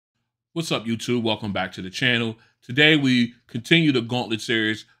What's up, YouTube? Welcome back to the channel. Today we continue the Gauntlet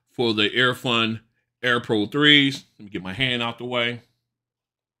Series for the Earfun Air Pro 3s. Let me get my hand out the way.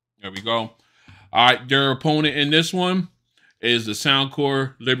 There we go. All right, their opponent in this one is the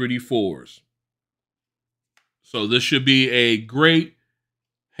Soundcore Liberty 4s. So this should be a great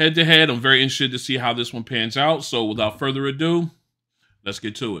head-to-head. I'm very interested to see how this one pans out. So without further ado, let's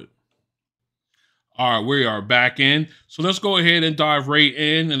get to it. All right, we are back in. So let's go ahead and dive right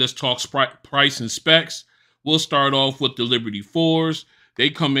in and let's talk price and specs. We'll start off with the Liberty 4s. They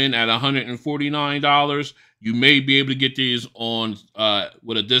come in at $149. You may be able to get these on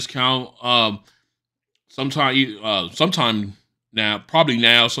with a discount sometime now, probably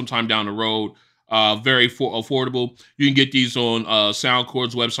now, sometime down the road. Very affordable. You can get these on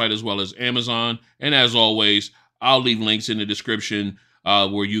Soundcore's website as well as Amazon. And as always, I'll leave links in the description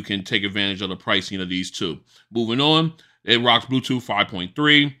where you can take advantage of the pricing of these two. Moving on, it rocks Bluetooth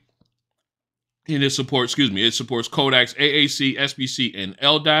 5.3. And it supports codecs AAC, SBC, and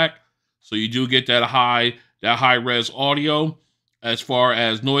LDAC. So you do get that high res audio. As far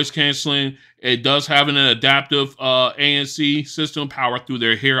as noise canceling, it does have an adaptive ANC system powered through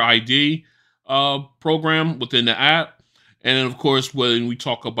their Hear ID program within the app. And then, of course, when we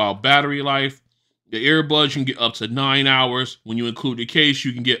talk about battery life, the earbuds, you can get up to 9 hours. When you include the case,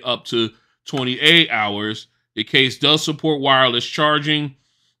 you can get up to 28 hours. The case does support wireless charging.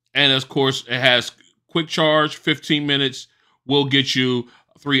 And, of course, it has quick charge. 15 minutes will get you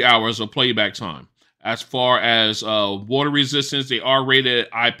 3 hours of playback time. As far as water resistance, they are rated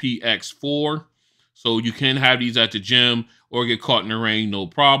at IPX4. So you can have these at the gym or get caught in the rain, no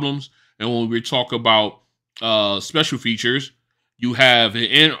problems. And when we talk about special features, you have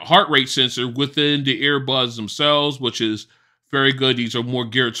an heart rate sensor within the earbuds themselves, which is very good. These are more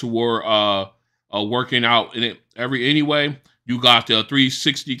geared toward working out in it anyway. You got the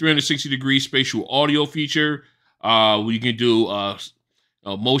 360 degree spatial audio feature. Where you can do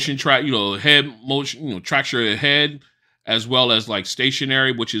motion track, head motion, tracks your head, as well as like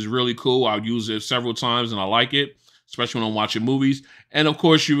stationary, which is really cool. I've used it several times and I like it, especially when I'm watching movies. And of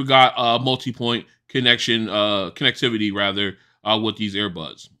course, you got multi-point connectivity with these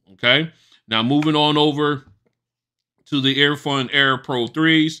earbuds. Okay, now moving on over to the Earfun Air Pro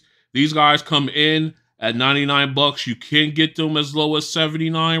 3s. These guys come in at $99. You can get them as low as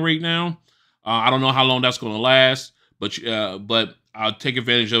 $79 right now. I don't know how long that's going to last, but I'll take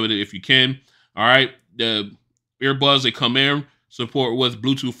advantage of it if you can. All right, the earbuds, they come in support with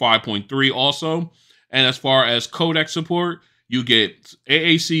Bluetooth 5.3 also. And as far as codec support, you get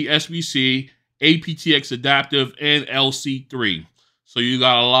AAC, SBC, aptX adaptive, and LC3. So you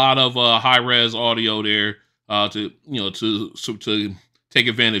got a lot of high res audio there to take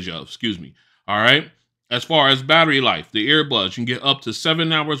advantage of. Excuse me. All right. As far as battery life, the earbuds, you can get up to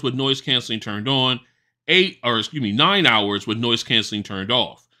 7 hours with noise canceling turned on, 9 hours with noise canceling turned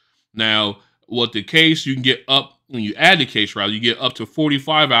off. Now, with the case, you can get up, when you add the case, you get up to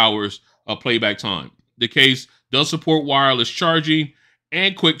 45 hours of playback time. The case does support wireless charging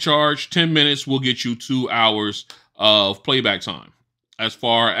and quick charge. 10 minutes will get you 2 hours of playback time. As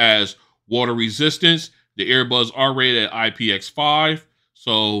far as water resistance, the earbuds are rated at IPX5.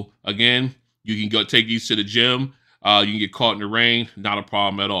 So again, you can go take these to the gym. You can get caught in the rain, not a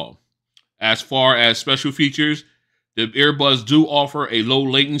problem at all. As far as special features, the earbuds do offer a low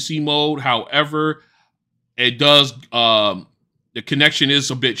latency mode. However, it does the connection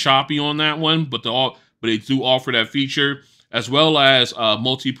is a bit choppy on that one, but they do offer that feature, as well as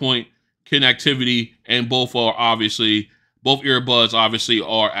multi-point connectivity, and both earbuds obviously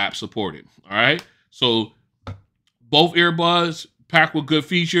are app supported. All right, so both earbuds packed with good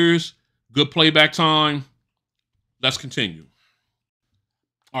features, good playback time. Let's continue.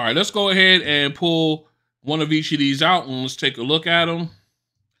 All right, let's go ahead and pull one of each of these out and let's take a look at them.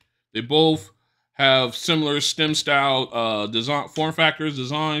 They both have similar stem style form factors,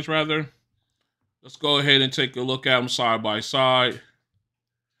 designs rather. Let's go ahead and take a look at them side by side.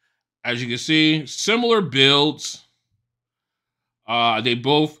 As you can see, similar builds. They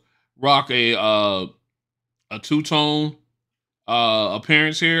both rock a two-tone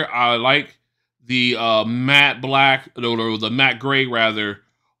appearance here. I like the matte black, or the matte gray rather,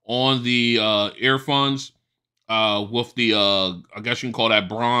 on the earphones with the I guess you can call that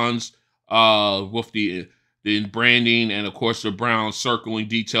bronze with the branding, and of course the brown circling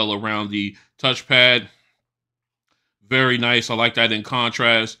detail around the touchpad. Very nice. I like that in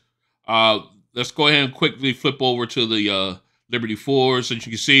contrast. Let's go ahead and quickly flip over to the Liberty 4s. As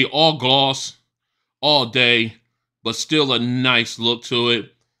you can see, all gloss all day, but still a nice look to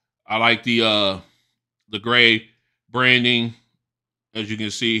it. I like the gray branding As you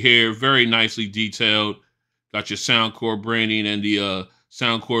can see here, very nicely detailed. Got your Soundcore branding and the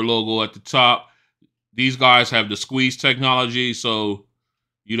Soundcore logo at the top. These guys have the squeeze technology, so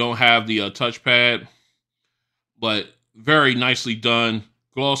you don't have the touchpad, but very nicely done.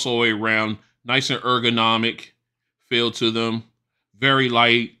 Gloss all the way around. Nice and ergonomic feel to them. Very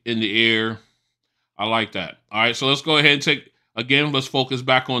light in the air. I like that. All right, so let's go ahead and let's focus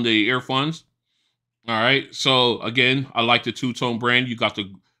back on the earphones. All right, so again, I like the two-tone brand. You got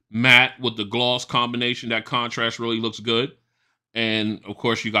the matte with the gloss combination. That contrast really looks good. And of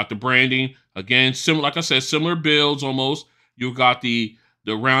course, you got the branding. Again, similar, like I said, similar builds almost. You've got the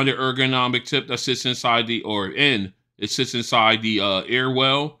rounded ergonomic tip that sits inside it sits inside the ear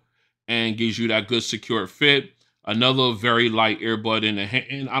well and gives you that good secure fit. Another very light earbud in the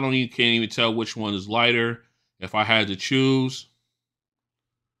hand. Can't even tell which one is lighter. If I had to choose,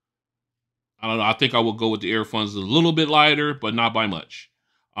 I don't know. I think I would go with the earphones a little bit lighter, but not by much.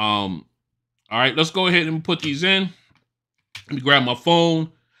 All right, let's go ahead and put these in. Let me grab my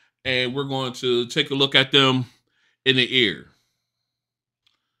phone, and we're going to take a look at them in the ear.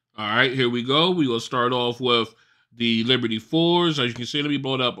 All right, here we go. We're going to start off with the Liberty 4s. As you can see, let me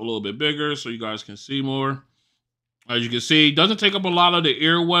blow it up a little bit bigger so you guys can see more. As you can see, it doesn't take up a lot of the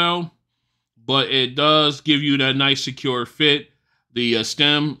ear well, but it does give you that nice secure fit. The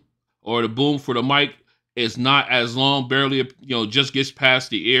stem or the boom for the mic is not as long, barely, just gets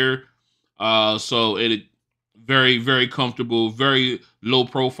past the ear. So it very, very comfortable, very low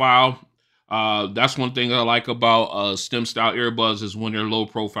profile. That's one thing I like about stem style earbuds is when they're low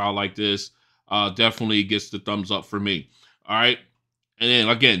profile like this. Definitely gets the thumbs up for me. All right. And then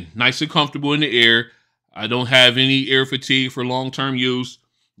again, nice and comfortable in the ear. I don't have any ear fatigue for long-term use.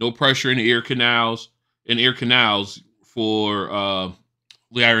 No pressure in the ear canals for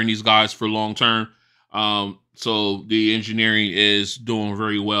layering these guys for long-term. So the engineering is doing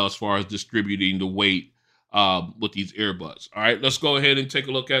very well as far as distributing the weight with these earbuds. All right, let's go ahead and take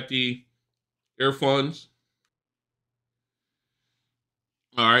a look at the earphones.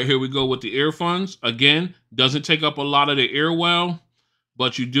 All right, here we go with the earphones. Again, doesn't take up a lot of the ear well,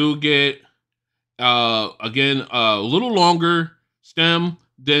 but you do get, again, a little longer stem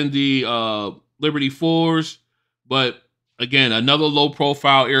than the Liberty 4s. But again, another low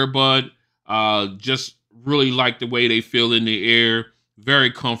profile earbud. Just really like the way they feel in the ear.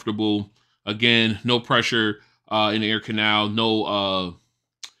 Very comfortable. Again, no pressure in the ear canal. No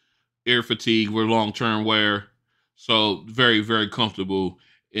ear fatigue or long-term wear. So very, very comfortable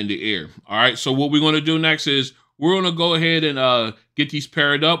in the ear. All right, so what we're going to do next is we're going to go ahead and get these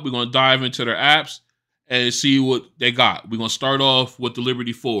paired up. We're going to dive into their apps and see what they got. We're going to start off with the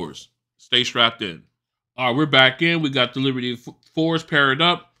Liberty 4s. Stay strapped in. All right, we're back in. We got the Liberty 4s paired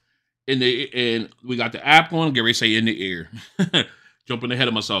up, and we got the app on. Get ready to say in the ear. Jumping ahead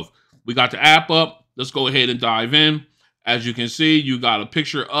of myself. We got the app up. Let's go ahead and dive in. As you can see, you got a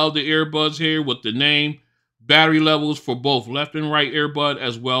picture of the earbuds here with the name, battery levels for both left and right earbud,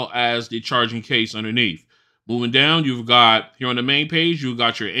 as well as the charging case underneath. Moving down, you've got, here on the main page, you've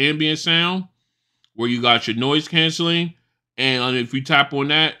got your ambient sound, where you got your noise canceling. And if you tap on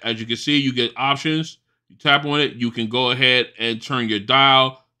that, as you can see, you get options. You tap on it, you can go ahead and turn your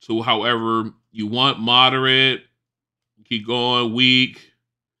dial to however you want, moderate, keep going, weak.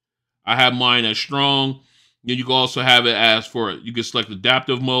 I have mine as strong. Then you can also have it as you can select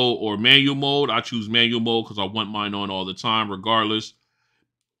adaptive mode or manual mode. I choose manual mode because I want mine on all the time, regardless.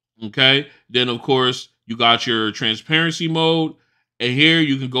 Okay. Then, of course, you got your transparency mode. And here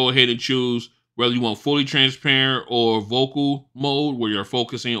you can go ahead and choose whether you want fully transparent or vocal mode, where you're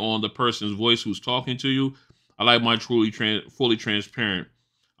focusing on the person's voice who's talking to you. I like my fully transparent.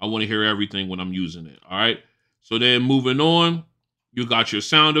 I want to hear everything when I'm using it. All right. So then moving on, you got your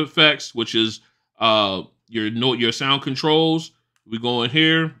sound effects, which is your sound controls. We go in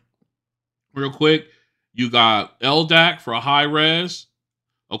here real quick. You got LDAC for a high res.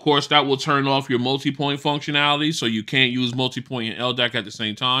 Of course, that will turn off your multi-point functionality, so you can't use multi-point and LDAC at the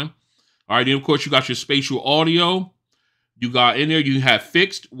same time. All right, then of course you got your spatial audio. You got in there, you have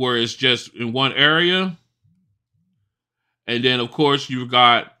fixed, where it's just in one area. And then of course you've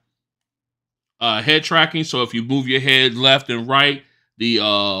got head tracking, so if you move your head left and right, the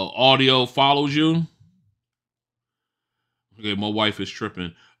audio follows you. Okay, my wife is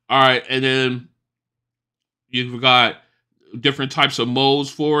tripping. All right, and then you've got different types of modes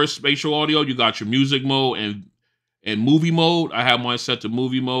for spatial audio. You got your music mode and movie mode. I have mine set to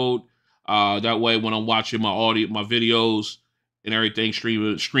movie mode. That way, when I'm watching my videos and everything,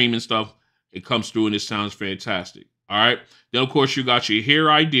 streaming stuff, it comes through and it sounds fantastic. All right. Then, of course, you got your Hear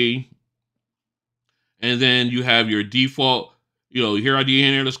ID. And then you have your default Hear ID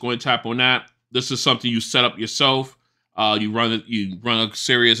in here. Let's go and tap on that. This is something you set up yourself. You run a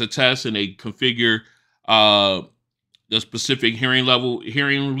series of tests, and they configure the specific hearing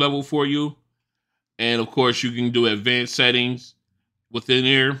level for you. And of course, you can do advanced settings within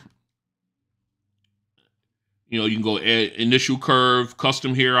here. You can go initial curve,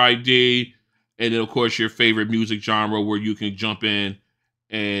 custom hear ID, and then of course your favorite music genre, where you can jump in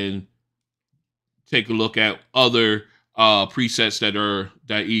and take a look at other presets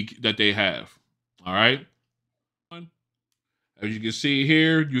that they have. All right. As you can see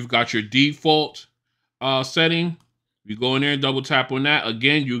here, you've got your default setting. You go in there and double tap on that.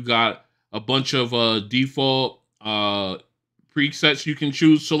 Again, you got a bunch of default presets you can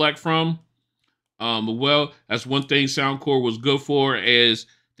select from. Well, that's one thing Soundcore was good for, is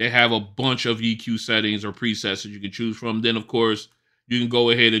they have a bunch of EQ settings or presets that you can choose from. Then, of course, you can go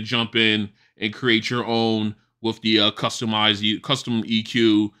ahead and jump in and create your own with the custom EQ.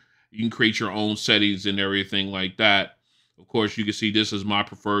 You can create your own settings and everything like that. Of course, you can see this is my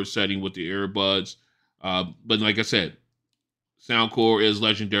preferred setting with the earbuds. But like I said, Soundcore is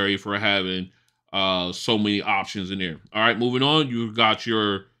legendary for having so many options in there. All right, moving on. You've got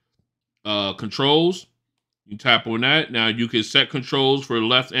your controls. You tap on that. Now you can set controls for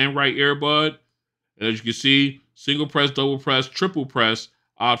left and right earbud. As you can see, single press, double press, triple press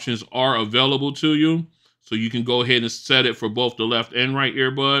options are available to you. So you can go ahead and set it for both the left and right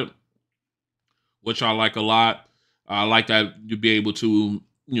earbud, which I like a lot. I like that you'll be able to,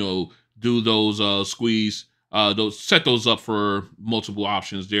 do those set those up for multiple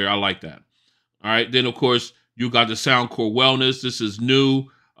options there. I like that. All right. Then, of course, you got the Soundcore Wellness. This is new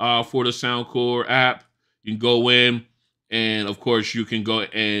for the Soundcore app. You can go in, and of course, you can go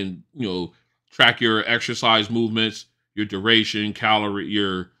and track your exercise movements, your duration,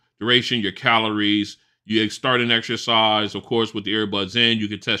 your calories. You start an exercise, of course, with the earbuds in. You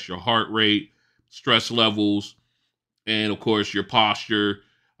can test your heart rate, stress levels, and of course, your posture.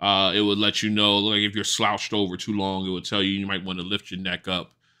 It would let you know, like if you're slouched over too long, it would tell you might want to lift your neck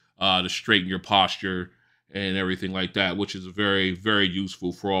up to straighten your posture and everything like that, which is very, very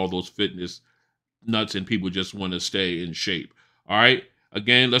useful for all those fitness nuts and people just want to stay in shape. All right.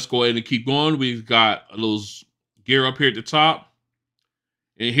 Again, let's go ahead and keep going. We've got a little gear up here at the top.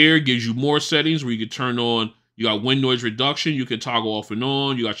 And here it gives you more settings where you can turn on. You got wind noise reduction. You can toggle off and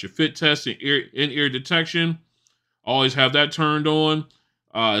on. You got your fit test and in-ear detection. Always have that turned on.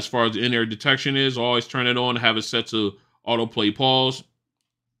 As far as the in-ear detection is, always turn it on. Have it set to autoplay pause.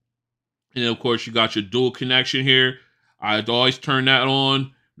 And then, of course, you got your dual connection here. I'd always turn that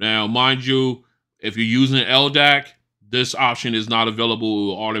on. Now, mind you, if you're using an LDAC, this option is not available. It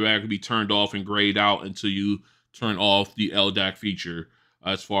will automatically be turned off and grayed out until you turn off the LDAC feature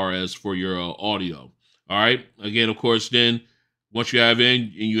as far as for your audio. All right. Again, of course, then once you have in,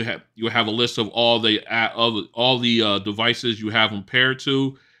 and you have a list of all the devices you have them paired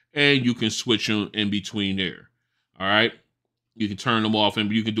to, and you can switch them in between there. All right. You can turn them off,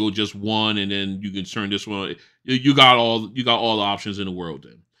 and you can do it just one, and then you can turn this one. You got all the options in the world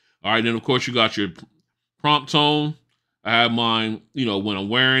then. All right, then of course you got your prompt tone. I have mine, when I'm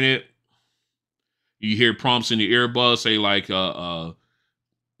wearing it. You hear prompts in the earbuds, say like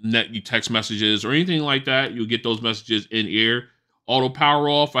text messages or anything like that. You'll get those messages in ear. Auto power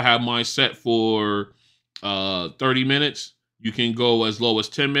off. I have mine set for 30 minutes. You can go as low as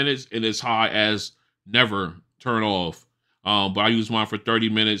 10 minutes and as high as never turn off. But I use mine for 30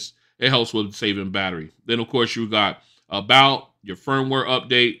 minutes. It helps with saving battery. Then, of course, you got about your firmware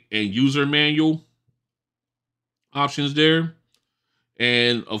update and user manual options there.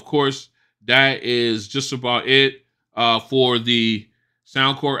 And, of course, that is just about it for the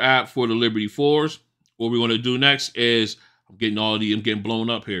Soundcore app for the Liberty 4s. What we're going to do next is, I'm getting blown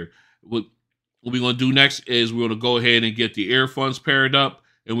up here. What we're going to do next is we're going to go ahead and get the Earfuns paired up,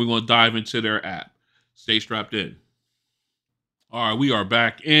 and we're going to dive into their app. Stay strapped in. All right, we are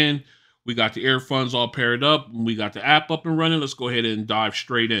back in. We got the Earfuns all paired up. We got the app up and running. Let's go ahead and dive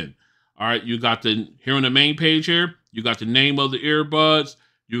straight in. All right, you got here on the main page here, you got the name of the earbuds.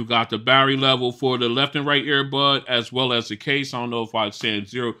 You got the battery level for the left and right earbud, as well as the case. I don't know if I said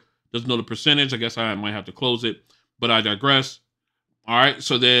 0, doesn't know the percentage. I guess I might have to close it, but I digress. All right,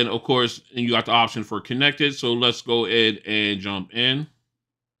 so then, of course, and you got the option for connected. So let's go ahead and jump in.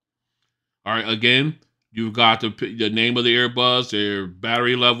 All right, again, you've got the name of the earbuds, their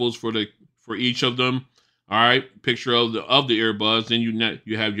battery levels for each of them. All right, picture of the earbuds. Then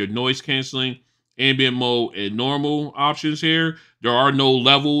you have your noise canceling, ambient mode, and normal options here. There are no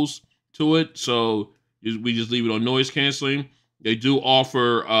levels to it, so we just leave it on noise canceling. They do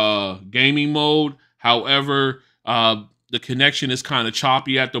offer gaming mode. However, the connection is kind of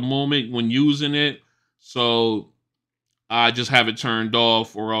choppy at the moment when using it. So I just have it turned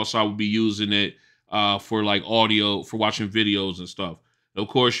off, or else I would be using it for like audio, for watching videos and stuff. Of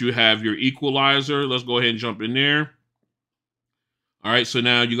course, you have your equalizer. Let's go ahead and jump in there. All right, so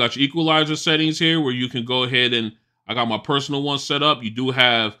now you got your equalizer settings here where you can go ahead and, I got my personal one set up. You do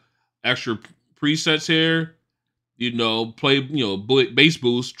have extra presets here. You know, play, you know, bass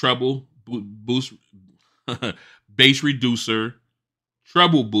boost, treble, boost, bass reducer,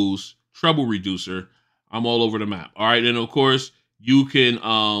 treble boost, treble reducer. I'm all over the map. All right, and of course, you can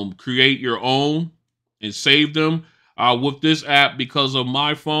create your own and save them. With this app, because of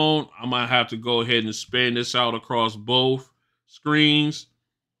my phone, I might have to go ahead and span this out across both screens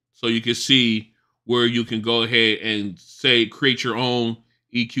so you can see where you can go ahead and say create your own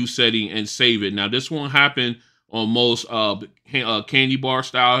EQ setting and save it. Now, this won't happen on most candy bar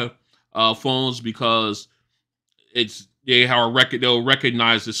style phones because they'll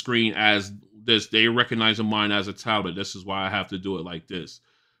recognize the screen as this. They recognize mine as a tablet. This is why I have to do it like this.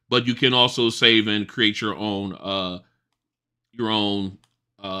 But you can also save and create your own customized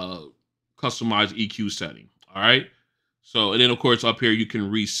EQ setting. All right. So, and then of course up here you can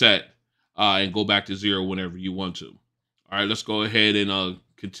reset and go back to 0 whenever you want to. All right, let's go ahead and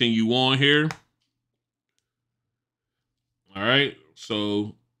continue on here. All right,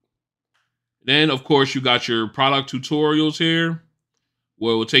 so then of course you got your product tutorials here,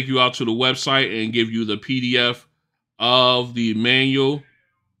 where it will take you out to the website and give you the PDF of the manual.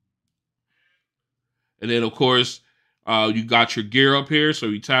 And then of course you got your gear up here, so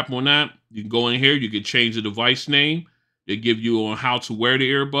you tap on that. You can go in here, you can change the device name. They give you on how to wear the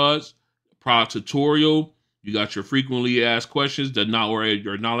earbuds, product tutorial. You got your frequently asked questions, your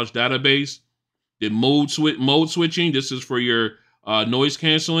knowledge database. The mode switching. This is for your noise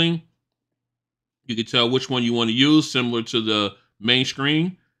canceling. You can tell which one you want to use, similar to the main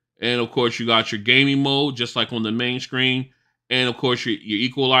screen. And of course, you got your gaming mode, just like on the main screen. And of course, your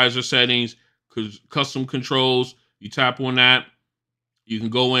equalizer settings, custom controls. You tap on that. You can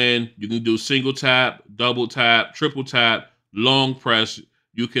go in, you can do single tap, double tap, triple tap, long press.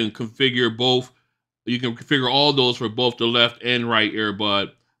 You can configure both. You can configure all those for both the left and right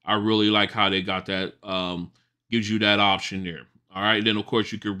earbud. I really like how they got that. Gives you that option there. All right. Then, of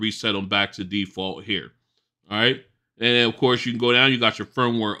course, you can reset them back to default here. All right. And then, of course, you can go down. You got your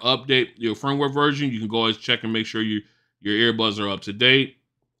firmware update, your firmware version. You can go always check and make sure your earbuds are up to date.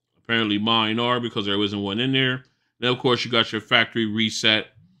 Apparently mine are, because there wasn't one in there. Then, of course, you got your factory reset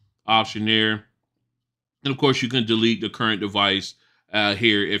option there. And, of course, you can delete the current device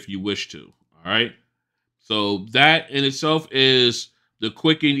here if you wish to. All right. So that in itself is the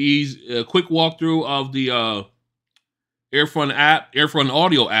quick and easy, quick walkthrough of the Earfun app, Earfun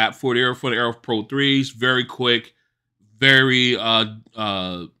audio app for the Earfun Air Pro 3s. Very quick, very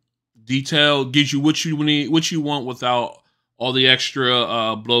detailed. Gives you what you need, what you want without all the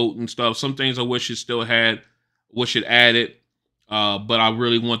extra bloat and stuff. Some things I wish it still had, wish it added, but I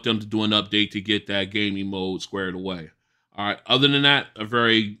really want them to do an update to get that gaming mode squared away. All right. Other than that, a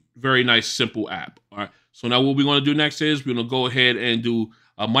very, very nice, simple app. All right. So now what we're going to do next is we're going to go ahead and do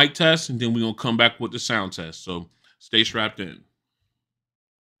a mic test, and then we're going to come back with the sound test. So stay strapped in.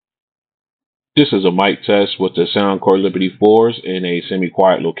 This is a mic test with the Soundcore Liberty 4s in a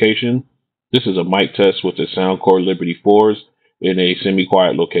semi-quiet location. This is a mic test with the Soundcore Liberty 4s in a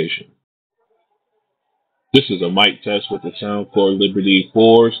semi-quiet location. This is a mic test with the Soundcore Liberty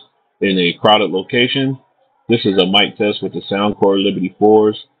 4s in a crowded location. This is a mic test with the Soundcore Liberty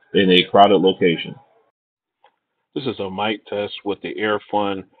 4s in a crowded location. This is a mic test with the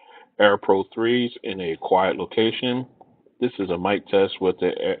Earfun Air Pro 3s in a quiet location. This is a mic test with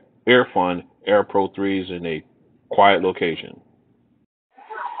the Earfun Air Pro 3s in a quiet location.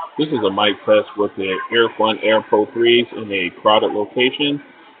 This is a mic test with the Earfun Air Pro 3s in a crowded location.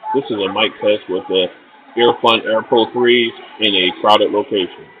 This is a mic test with the Earfun Air Pro 3s in a crowded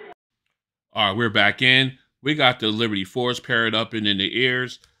location. All right, we're back in. We got the Liberty 4s paired up and in the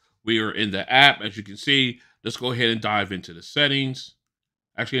ears. We are in the app, as you can see. Let's go ahead and dive into the settings.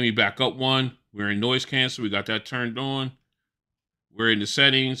 Actually, let me back up one. We're in noise cancel. We got that turned on. We're in the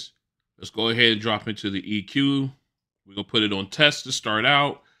settings. Let's go ahead and drop into the EQ. We're going to put it on test to start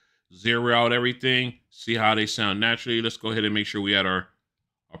out. Zero out everything. See how they sound naturally. Let's go ahead and make sure we had our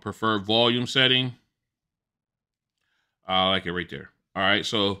preferred volume setting. I like it right there. All right,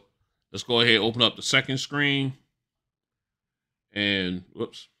 so let's go ahead and open up the second screen. And,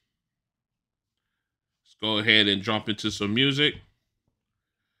 whoops. Let's go ahead and jump into some music.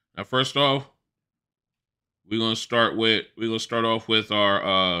 Now, first off, we're gonna start off with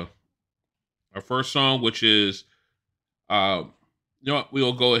our first song, which is You know what?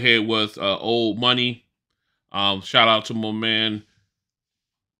 We'll go ahead with Old Money. Shout out to my man.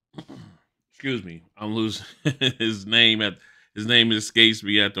 Excuse me, I'm losing his name. His name escapes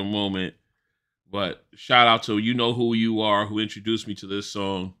me at the moment. But shout out to You Know Who You Are, who introduced me to this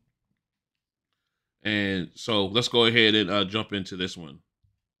song. And so let's go ahead and jump into this one.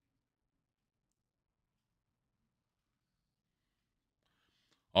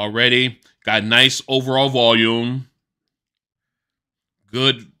 Already got nice overall volume,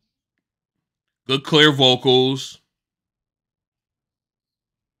 good clear vocals.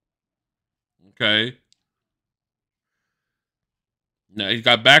 Okay. Now you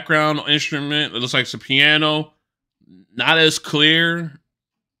got background instrument. It looks like it's a piano. Not as clear,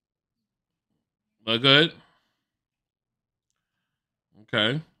 but good.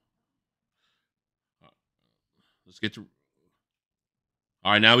 Okay. Let's get to.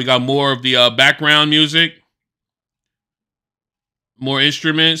 All right, now we got more of the background music. More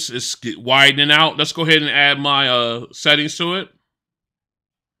instruments. It's widening out. Let's go ahead and add my settings to it.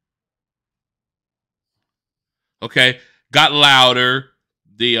 Okay. Got louder.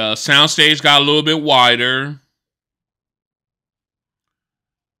 The soundstage got a little bit wider.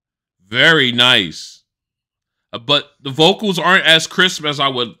 Very nice. But the vocals aren't as crisp as I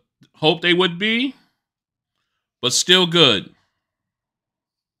would hope they would be. But still good.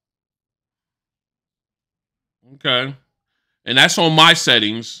 Okay. And that's on my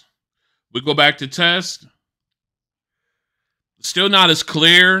settings. We go back to test. Still not as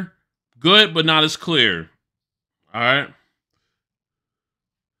clear. Good, but not as clear. All right.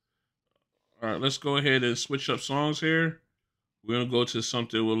 All right, let's go ahead and switch up songs here. We're going to go to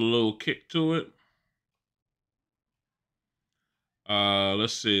something with a little kick to it.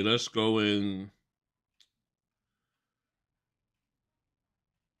 Let's see. Let's go in.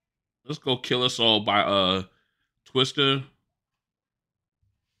 Let's go Kill Us All by Twister.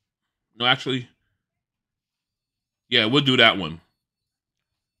 No, actually. Yeah, we'll do that one.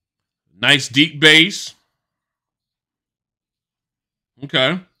 Nice deep bass.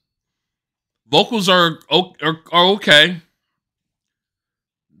 Okay. Vocals are okay.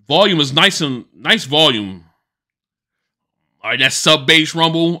 Volume is nice volume. All right, that sub bass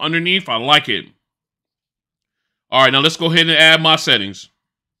rumble underneath. I like it. All right, now let's go ahead and add my settings.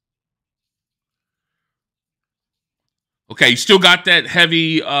 Okay, you still got that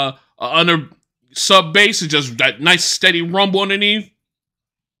heavy under sub bass. It's just that nice steady rumble underneath.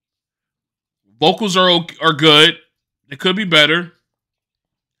 Vocals are good. It could be better.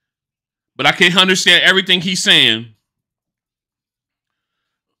 But I can't understand everything he's saying.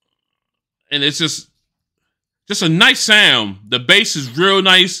 And it's just a nice sound. The bass is real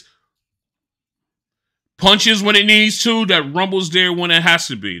nice. Punches when it needs to. That rumbles there when it has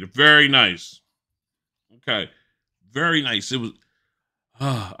to be. Very nice. Okay. Very nice. It was.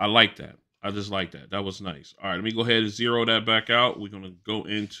 I like that. I just like that. That was nice. All right. Let me go ahead and zero that back out. We're going to go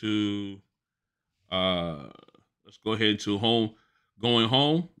into. Let's go ahead to home. Going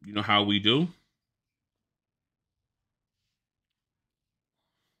home. You know how we do.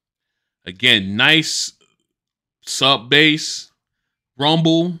 Again, nice sub bass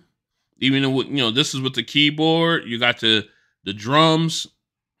rumble. Even though, this is with the keyboard. You got the drums.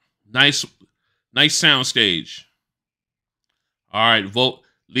 Nice sound stage. All right,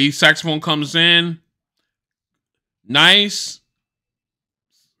 lead saxophone comes in. Nice.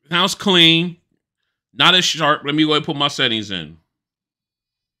 Sounds clean. Not as sharp. Let me go ahead and put my settings in.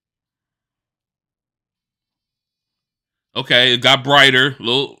 Okay, it got brighter, a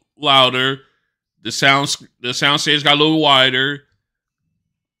little louder. The sound stage got a little wider.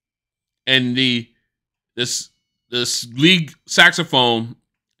 And this lead saxophone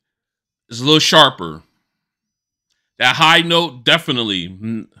is a little sharper. That high note, definitely.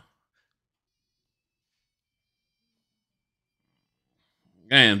 Man,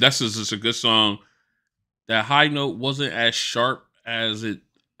 that's just a good song. That high note wasn't as sharp as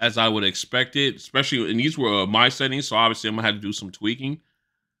I would expect it, especially, and these were my settings, so obviously I'm gonna have to do some tweaking.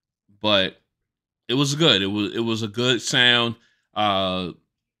 But it was good. It was a good sound.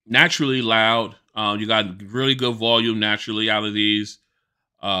 Naturally loud. You got really good volume naturally out of these.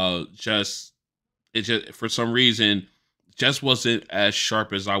 It just for some reason just wasn't as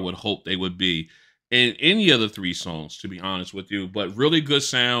sharp as I would hope they would be in any of the three songs, to be honest with you. But really good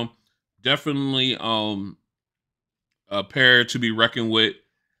sound. Definitely a pair to be reckoned with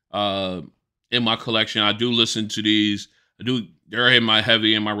in my collection. I do listen to these. They're in my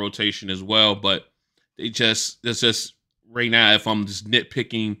heavy in my rotation as well, but it's just right now, if I'm just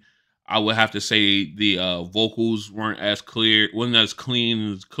nitpicking, I would have to say the vocals wasn't as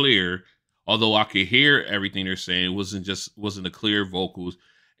clean as clear. although I could hear everything they're saying, it wasn't a clear vocals.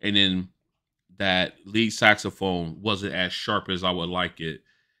 And then that lead saxophone wasn't as sharp as I would like it,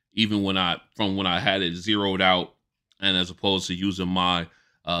 even when I had it zeroed out, and as opposed to using my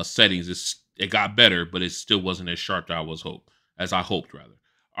settings, it got better, but it still wasn't as sharp as I hoped rather.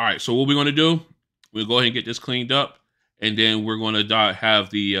 All right, so what we're gonna do? We'll go ahead and get this cleaned up, and then we're gonna have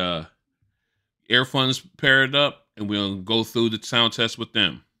the earphones paired up, and we'll go through the sound test with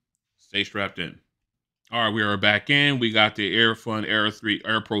them. Stay strapped in. All right, we are back in. We got the Earfun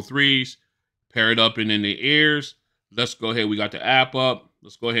Air Pro 3s paired up and in the ears. Let's go ahead. We got the app up.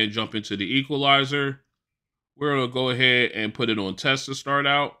 Let's go ahead and jump into the equalizer. We're going to go ahead and put it on test to start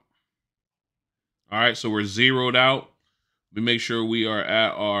out. All right, so we're zeroed out. We make sure we are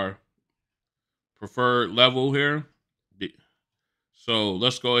at our preferred level here. So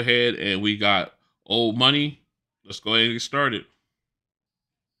let's go ahead, and we got old money. Let's go ahead and get started.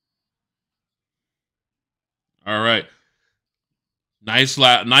 All right. Nice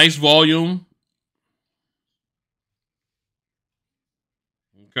volume.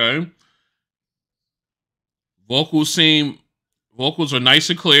 Okay. Vocals are nice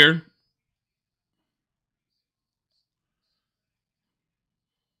and clear.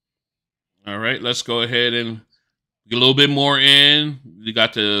 All right, let's go ahead and get a little bit more in. We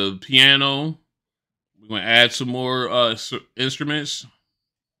got the piano. We're going to add some more instruments.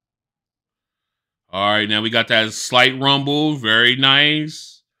 All right, now we got that slight rumble. Very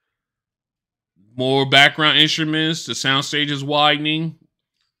nice. More background instruments. The sound stage is widening.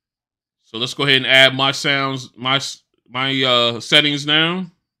 So let's go ahead and add my settings now.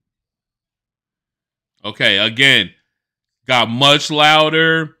 Okay, again, got much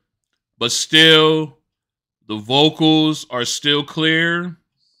louder, but still the vocals are still clear,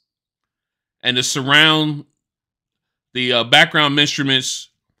 and the background instruments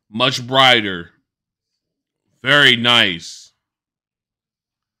much brighter. Very nice.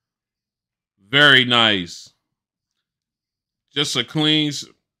 Very nice. Just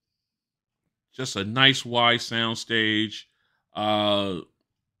a nice wide sound stage.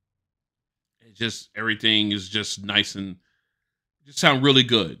 Everything is just nice and just sound really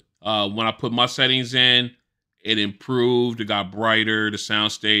good. When I put my settings in, it improved. It got brighter. The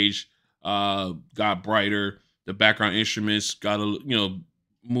sound stage got brighter. The background instruments got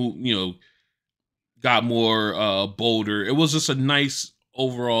got more bolder. It was just a nice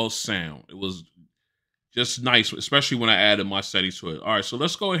overall sound. It was just nice, especially when I added my settings to it. All right, so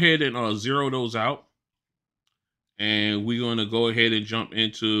let's go ahead and zero those out. And we're going to go ahead and jump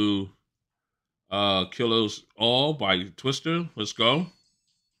into Kill Those All by Twister. Let's go.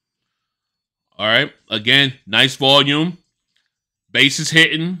 All right. Again, nice volume. Bass is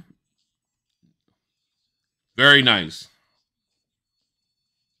hitting. Very nice.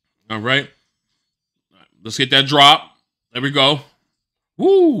 All right. Let's get that drop. There we go.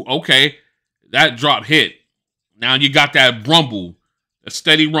 Woo. Okay. That drop hit. Now you got that rumble. A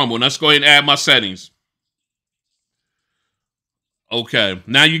steady rumble. Let's go ahead and add my settings. Okay.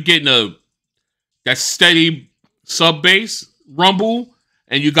 Now you're getting that steady sub bass rumble,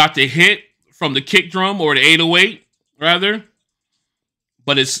 and you got the hit from the kick drum, or the 808 rather,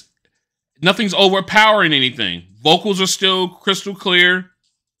 but nothing's overpowering anything. Vocals are still crystal clear,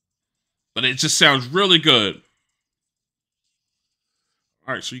 but it just sounds really good.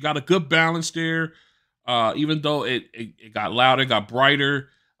 All right, so you got a good balance there. Even though it got louder, got brighter,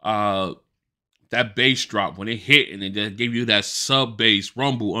 that bass drop when it hit, and it gave you that sub bass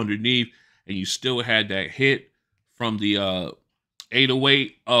rumble underneath, and you still had that hit from the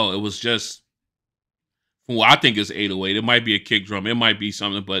 808. Oh, it was just, well, I think it's 808. It might be a kick drum. It might be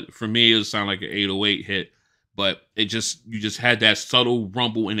something, but for me, it sounded like an 808 hit. But you just had that subtle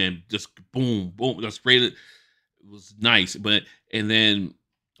rumble, and then just boom, boom. That's great. It was nice. And then,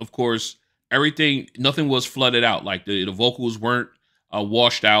 of course, nothing was flooded out. Like the vocals weren't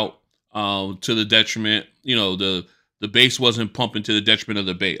washed out to the detriment. You know, the bass wasn't pumping to the detriment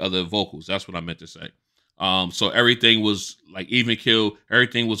of the vocals. That's what I meant to say. So everything was like even kill.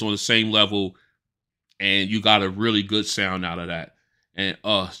 Everything was on the same level, and you got a really good sound out of that. And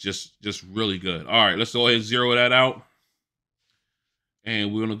just really good. All right, let's go ahead and zero that out.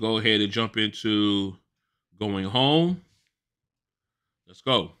 And we're gonna go ahead and jump into Going Home. Let's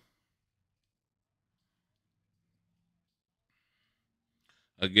go.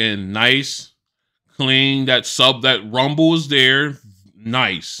 Again, nice, clean. That rumble is there.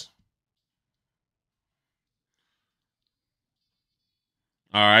 Nice.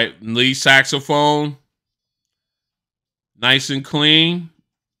 All right, lead saxophone. Nice and clean.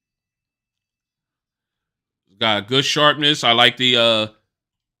 Got good sharpness. I like the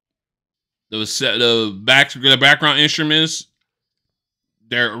The background instruments,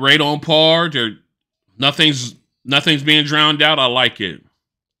 they're right on par. Nothing's being drowned out. I like it.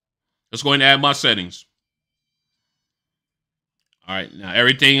 Let's go ahead and add my settings. All right, now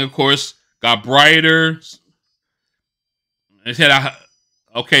everything, of course, got brighter.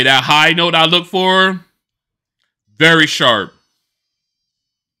 Okay, that high note I look for, very sharp.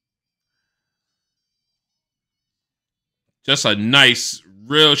 Just a nice,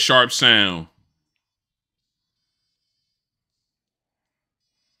 real sharp sound.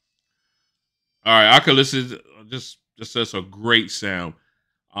 All right, I could listen. Just that's a great sound.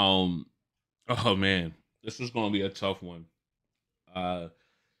 Um, oh man, this is gonna be a tough one. Uh,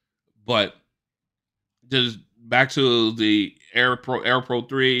 but just back to the Air Pro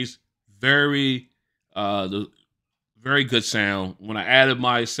threes, very the very good sound. When I added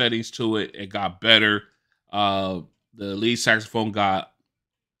my settings to it, it got better. The lead saxophone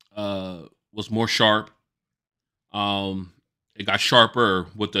was more sharp. It got sharper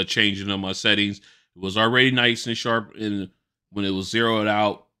with the changing of my settings. It was already nice and sharp when it was zeroed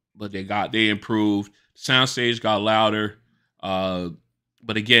out, but they improved. Soundstage got louder.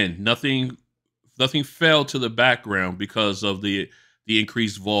 But again, nothing fell to the background because of the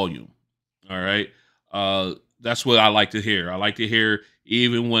increased volume. All right. That's what I like to hear. I like to hear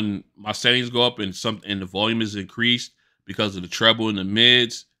even when my settings go up and the volume is increased because of the treble and the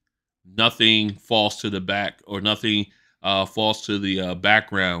mids, nothing falls to the back or nothing falls to the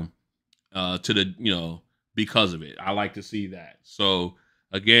background because of it. I like to see that. So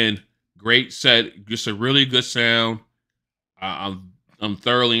again, great set, just a really good sound. I'm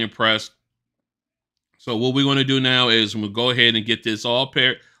thoroughly impressed. So what we're going to do now is we'll go ahead and get this all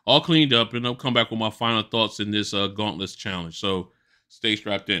cleaned up, and I'll come back with my final thoughts in this Gauntlet challenge. So stay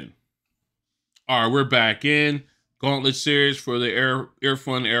strapped in. All right, we're back in Gauntlet Series for the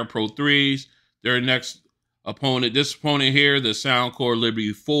Earfun Air Pro 3s. Their next opponent, this opponent here, the Soundcore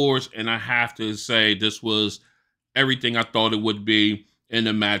Liberty 4s, and I have to say this was everything I thought it would be in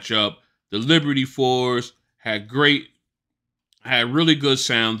the matchup. The Liberty 4s had really good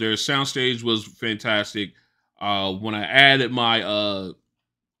sound. Their soundstage was fantastic. When I added my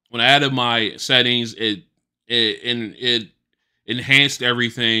settings, it enhanced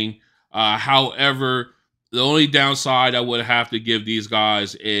everything. However, the only downside I would have to give these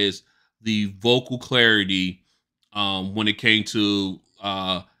guys is the vocal clarity when it came to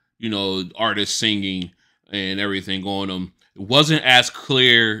artists singing and everything on them. It wasn't as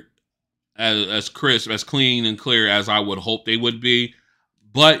clear, as crisp, as clean and clear as I would hope they would be.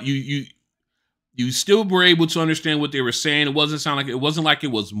 But you still were able to understand what they were saying. It wasn't like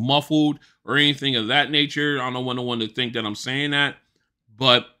it was muffled or anything of that nature. I don't want no one to think that I'm saying that,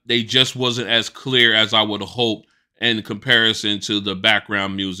 but they just wasn't as clear as I would hope in comparison to the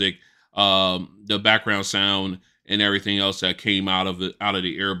background music, the background sound, and everything else that came out of the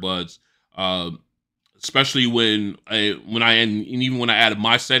earbuds. Especially when I added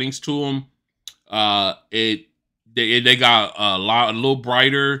my settings to them, they got a little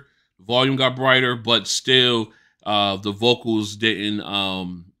brighter. Volume got brighter, but still, the vocals didn't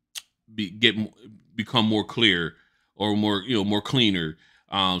become more clear or more cleaner.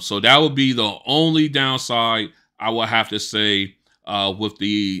 So that would be the only downside I would have to say with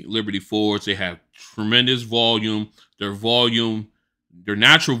the Liberty 4s. They have tremendous volume. Their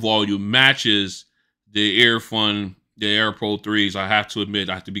natural volume matches the Air Pro 3s. I have to admit,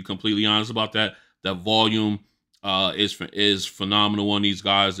 I have to be completely honest about that. The volume is phenomenal on these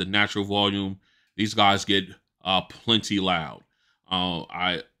guys. The natural volume, these guys get plenty loud.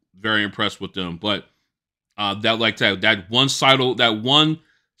 I very impressed with them, but that one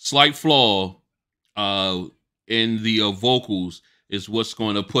slight flaw in the vocals is what's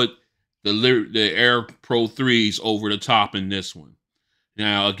going to put the Air Pro 3s over the top in this one.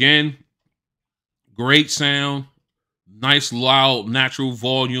 Now again, great sound, nice loud natural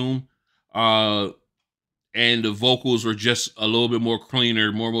volume, and the vocals are just a little bit more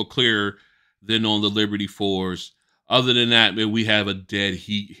cleaner, more clear than on the Liberty 4s. Other than that, man, we have a dead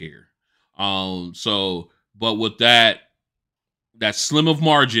heat here. But with that slim of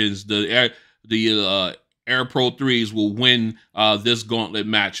margins, the Air Pro 3s will win this gauntlet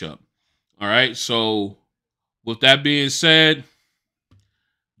matchup. All right. So with that being said,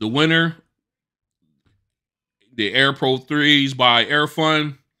 the winner, the Air Pro 3s by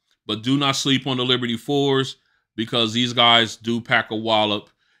Earfun, but do not sleep on the Liberty 4s because these guys do pack a wallop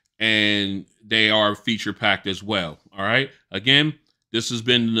and they are feature packed as well. All right. Again, this has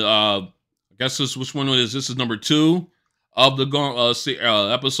been, I guess which one is this? Is number 2 of the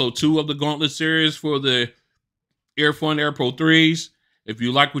episode 2 of the Gauntlet series for the Earfun Air Pro 3s. If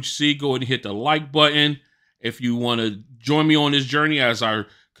you like what you see, go ahead and hit the like button. If you want to join me on this journey as I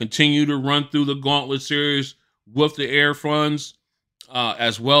continue to run through the Gauntlet Series with the Earfuns,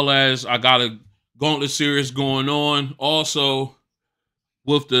 as well as I got a Gauntlet Series going on also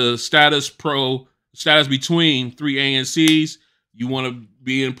with the status between 3 ANCs. You want to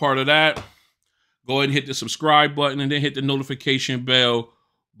be in part of that, go ahead and hit the subscribe button and then hit the notification bell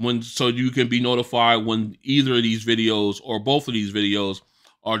so you can be notified when either of these videos or both of these videos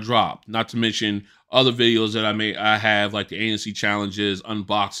are dropped. Not to mention other videos that I have, like the ANC challenges,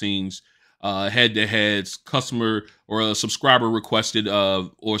 unboxings, head-to-heads, customer or subscriber requested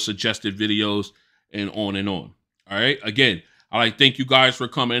or suggested videos, and on and on. All right. Again, I'd like to thank you guys for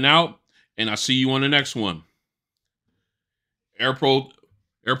coming out, and I'll see you on the next one. Air Pro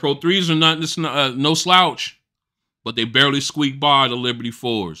 3s are not no slouch, but they barely squeak by the Liberty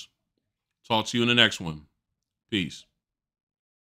 4s. Talk to you in the next one. Peace.